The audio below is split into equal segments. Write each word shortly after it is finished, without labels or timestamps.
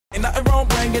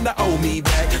gon' bring the old me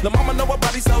back. The mama know her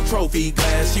body so trophy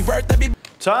glass. She worth every.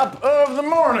 Top of the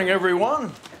morning,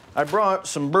 everyone. I brought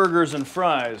some burgers and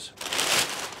fries.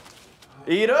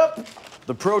 Eat up.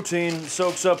 The protein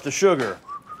soaks up the sugar.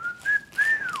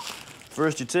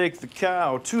 First, you take the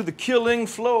cow to the killing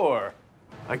floor.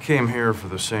 I came here for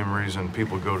the same reason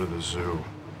people go to the zoo.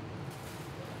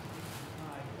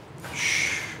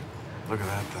 Shh. Look at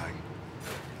that thing.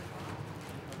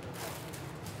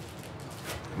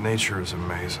 Nature is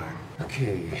amazing.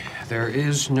 Okay, there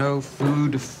is no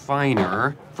food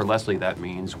finer. For Leslie, that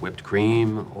means whipped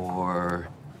cream or...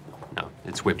 No,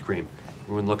 it's whipped cream.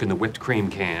 Everyone look in the whipped cream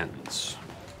cans.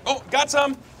 Oh, got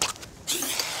some.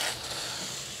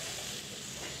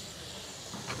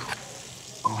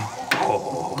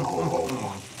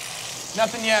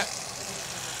 Nothing yet.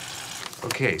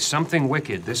 Okay, something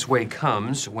wicked this way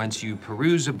comes once you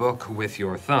peruse a book with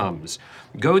your thumbs.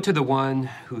 Go to the one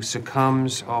who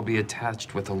succumbs. I'll be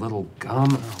attached with a little gum.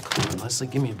 Oh, come on, Leslie,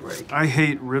 give me a break. I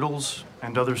hate riddles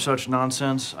and other such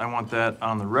nonsense. I want that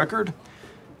on the record.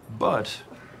 But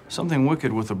something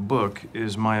wicked with a book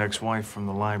is my ex-wife from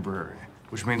the library,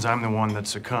 which means I'm the one that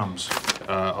succumbs.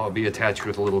 I'll be attached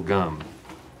with a little gum.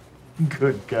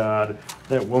 Good God,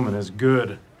 that woman is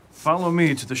good. Follow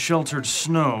me to the sheltered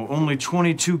snow. Only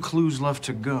 22 clues left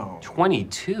to go.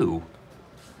 22?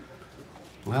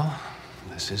 Well,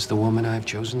 this is the woman I've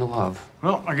chosen to love.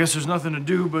 Well, I guess there's nothing to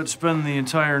do but spend the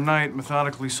entire night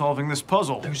methodically solving this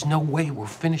puzzle. There's no way we're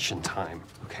finishing time.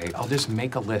 Okay, I'll just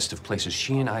make a list of places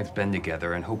she and I've been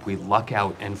together and hope we luck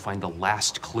out and find the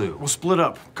last clue. We'll split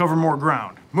up, cover more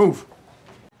ground. Move.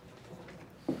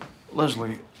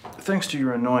 Leslie, thanks to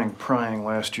your annoying prying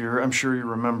last year, I'm sure you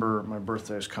remember my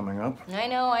birthday is coming up. I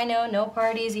know. No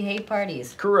parties. You hate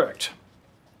parties. Correct.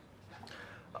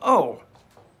 Oh,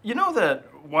 you know that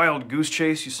wild goose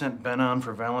chase you sent Ben on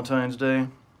for Valentine's Day?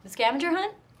 The scavenger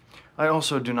hunt? I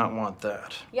also do not want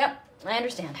that. Yep, I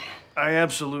understand. I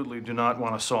absolutely do not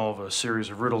want to solve a series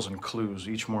of riddles and clues,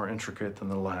 each more intricate than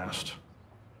the last.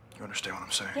 You understand what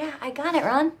I'm saying? Yeah, I got it,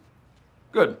 Ron.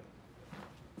 Good.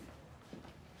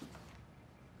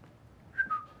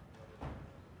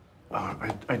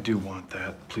 I do want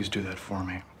that. Please do that for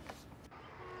me.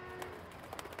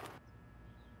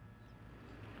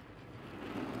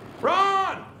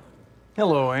 Ron!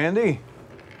 Hello, Andy.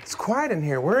 It's quiet in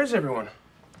here. Where is everyone?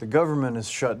 The government is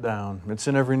shut down. It's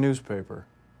in every newspaper.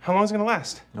 How long is it gonna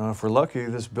last? Now, if we're lucky,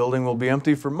 this building will be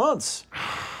empty for months.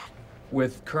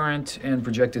 With current and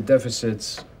projected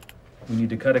deficits, we need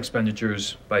to cut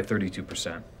expenditures by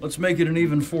 32%. Let's make it an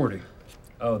even 40.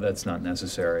 Oh, that's not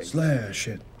necessary. Slash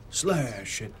it.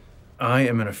 Slash it. I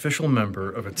am an official member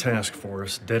of a task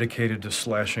force dedicated to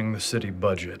slashing the city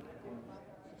budget.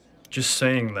 Just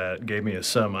saying that gave me a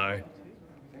semi.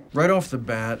 Right off the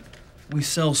bat, we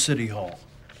sell City Hall.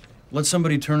 Let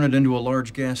somebody turn it into a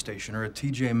large gas station or a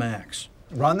TJ Maxx.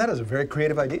 Ron, that is a very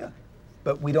creative idea.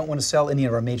 But we don't want to sell any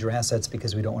of our major assets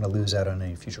because we don't want to lose out on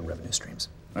any future revenue streams.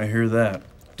 I hear that.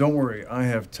 Don't worry, I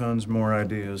have tons more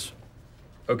ideas.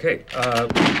 Okay,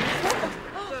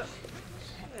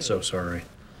 So sorry.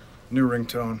 New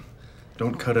ringtone.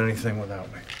 Don't cut anything without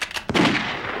me.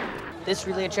 This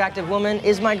really attractive woman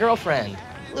is my girlfriend,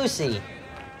 Lucy.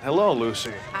 Hello,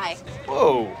 Lucy. Hi.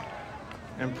 Whoa.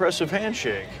 Impressive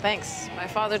handshake. Thanks. My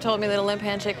father told me that a limp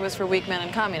handshake was for weak men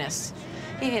and communists.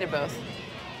 He hated both.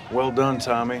 Well done,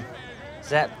 Tommy. Is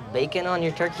that bacon on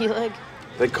your turkey leg?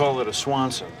 They call it a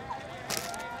Swanson.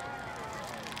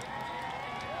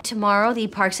 Tomorrow, the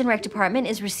Parks and Rec Department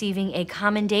is receiving a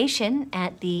commendation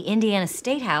at the Indiana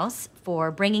State House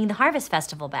for bringing the Harvest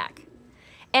Festival back.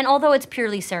 And although it's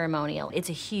purely ceremonial, it's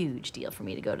a huge deal for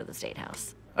me to go to the State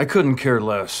House. I couldn't care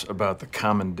less about the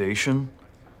commendation,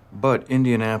 but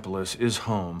Indianapolis is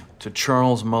home to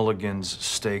Charles Mulligan's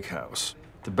Steakhouse,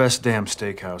 the best damn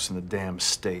steakhouse in the damn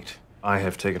state. I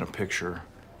have taken a picture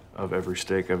of every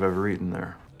steak I've ever eaten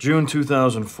there. June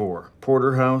 2004,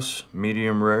 porterhouse,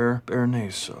 medium rare,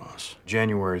 béarnaise sauce.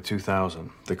 January 2000,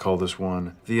 they call this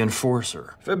one the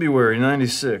Enforcer. February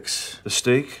 96, the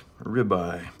steak, a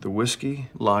ribeye. The whiskey,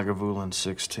 Lagavulin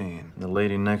 16. The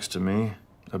lady next to me,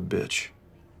 a bitch.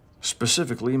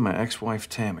 Specifically, my ex-wife,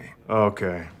 Tammy.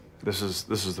 Okay, this is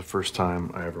the first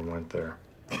time I ever went there.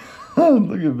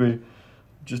 Look at me,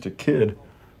 just a kid.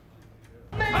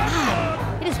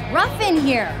 It is rough in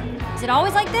here. Is it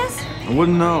always like this? I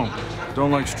wouldn't know.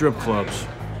 Don't like strip clubs.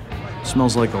 It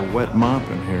smells like a wet mop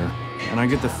in here. And I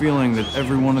get the feeling that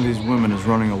every one of these women is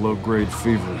running a low-grade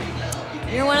fever.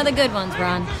 You're one of the good ones,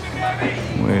 Ron.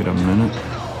 Wait a minute.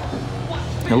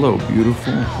 Hello,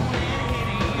 beautiful.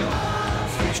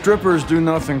 Strippers do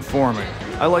nothing for me.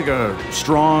 I like a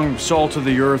strong,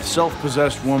 salt-of-the-earth,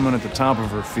 self-possessed woman at the top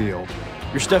of her field.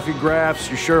 Your Steffi Grafs,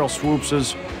 your Cheryl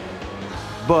Swoopses.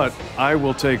 But I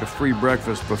will take a free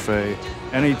breakfast buffet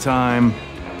anytime,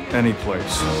 any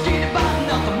place.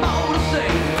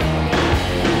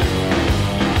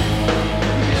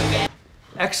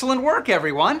 Excellent work,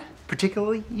 everyone.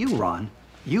 Particularly you, Ron.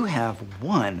 You have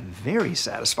one very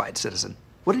satisfied citizen.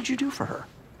 What did you do for her?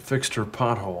 Fixed her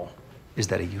pothole. Is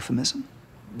that a euphemism?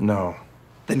 No.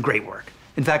 Then great work.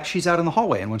 In fact, she's out in the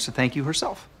hallway and wants to thank you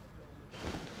herself.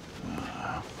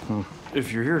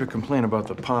 If you're here to complain about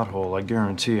the pothole, I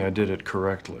guarantee I did it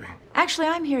correctly. Actually,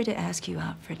 I'm here to ask you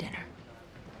out for dinner.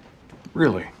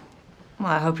 Really? Well,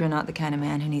 I hope you're not the kind of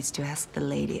man who needs to ask the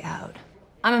lady out.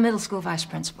 I'm a middle school vice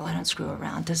principal. I don't screw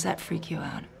around. Does that freak you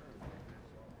out?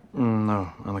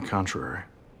 No, on the contrary.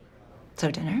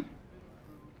 So dinner?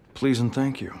 Please and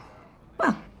thank you.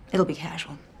 Well, it'll be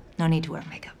casual. No need to wear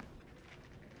makeup.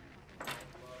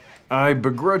 I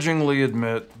begrudgingly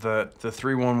admit that the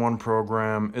 311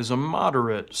 program is a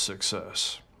moderate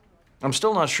success. I'm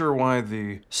still not sure why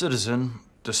the citizen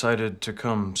decided to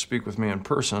come speak with me in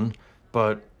person,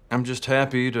 but I'm just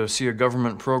happy to see a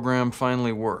government program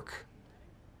finally work.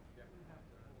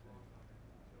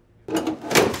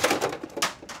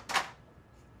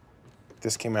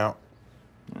 This came out.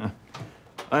 Yeah.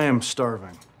 I am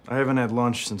starving. I haven't had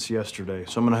lunch since yesterday,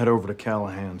 so I'm gonna head over to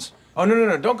Callahan's. Oh,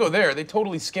 no, don't go there. They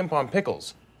totally skimp on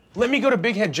pickles. Let me go to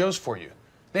Big Head Joe's for you.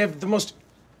 They have the most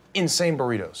insane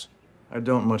burritos. I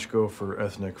don't much go for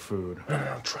ethnic food.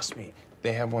 No, trust me.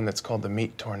 They have one that's called the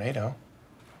Meat Tornado.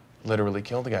 Literally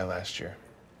killed a guy last year.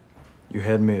 You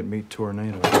had me at Meat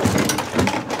Tornado.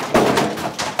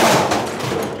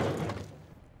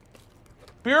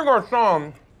 Pierre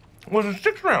Garçon was a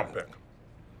 6th-round pick.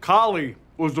 Collie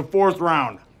was the 4th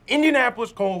round.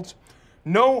 Indianapolis Colts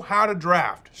know how to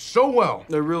draft so well.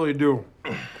 They really do.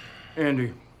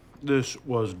 Andy, this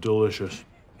was delicious.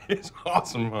 It's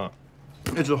awesome, huh?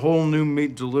 It's a whole new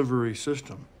meat delivery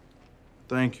system.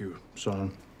 Thank you,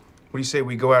 son. What do you say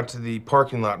we go out to the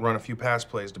parking lot and run a few pass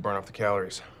plays to burn off the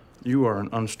calories? You are an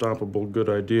unstoppable good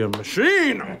idea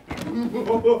machine!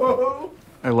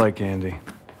 I like Andy.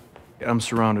 I'm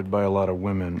surrounded by a lot of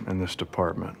women in this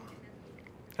department,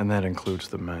 and that includes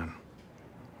the men.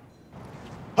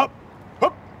 Up!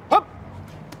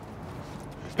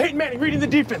 Peyton Manning reading the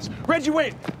defense. Reggie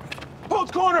Wayne.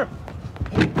 Colts corner.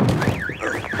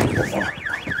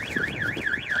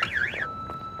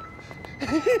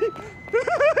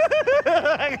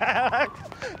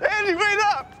 Andy, wait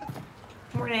up!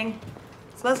 Morning.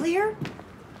 Is Leslie here?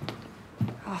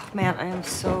 Oh, man, I am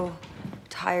so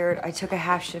tired. I took a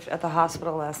half shift at the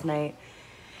hospital last night,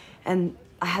 and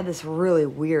I had this really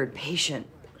weird patient.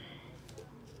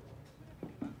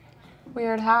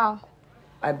 Weird how?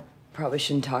 I probably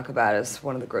shouldn't talk about it. It's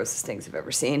one of the grossest things I've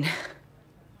ever seen.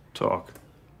 Talk.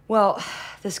 Well,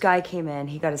 this guy came in.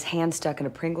 He got his hand stuck in a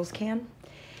Pringles can,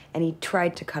 and he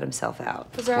tried to cut himself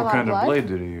out. Was there a What lot of kind blood? of blade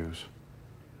did he use?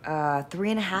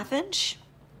 3.5 inch,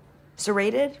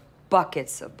 serrated,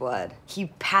 buckets of blood.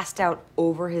 He passed out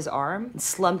over his arm and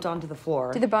slumped onto the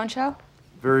floor. Did the bone show?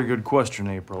 Very good question,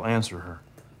 April. Answer her.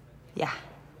 Yeah,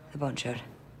 the bone showed.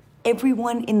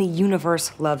 Everyone in the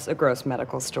universe loves a gross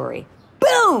medical story.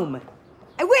 Boom!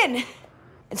 I win!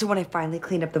 And so when I finally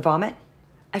cleaned up the vomit,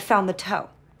 I found the toe.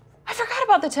 I forgot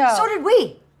about the toe. So did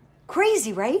we.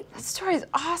 Crazy, right? That story is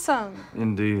awesome.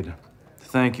 Indeed.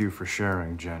 Thank you for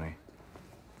sharing, Jenny.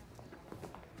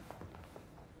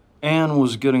 Anne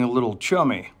was getting a little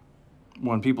chummy.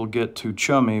 When people get too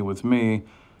chummy with me,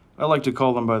 I like to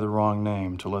call them by the wrong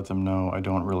name to let them know I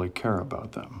don't really care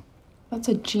about them. That's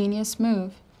a genius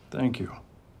move. Thank you.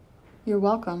 You're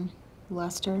welcome,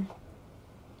 Lester.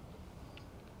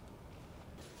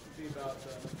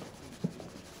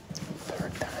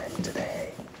 Third time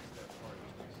today.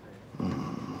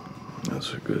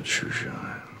 That's a good shoe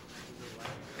shine.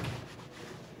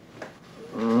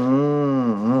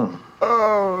 Oh.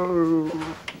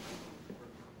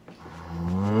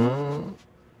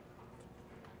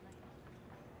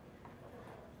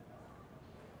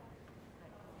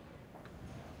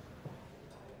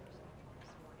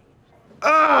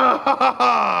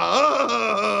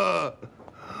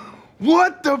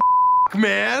 What the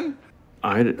man?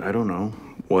 I don't know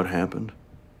what happened.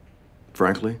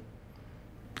 Frankly,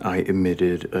 I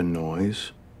emitted a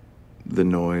noise. The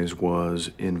noise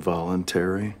was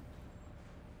involuntary.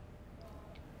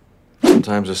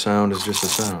 Sometimes a sound is just a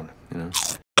sound, you know?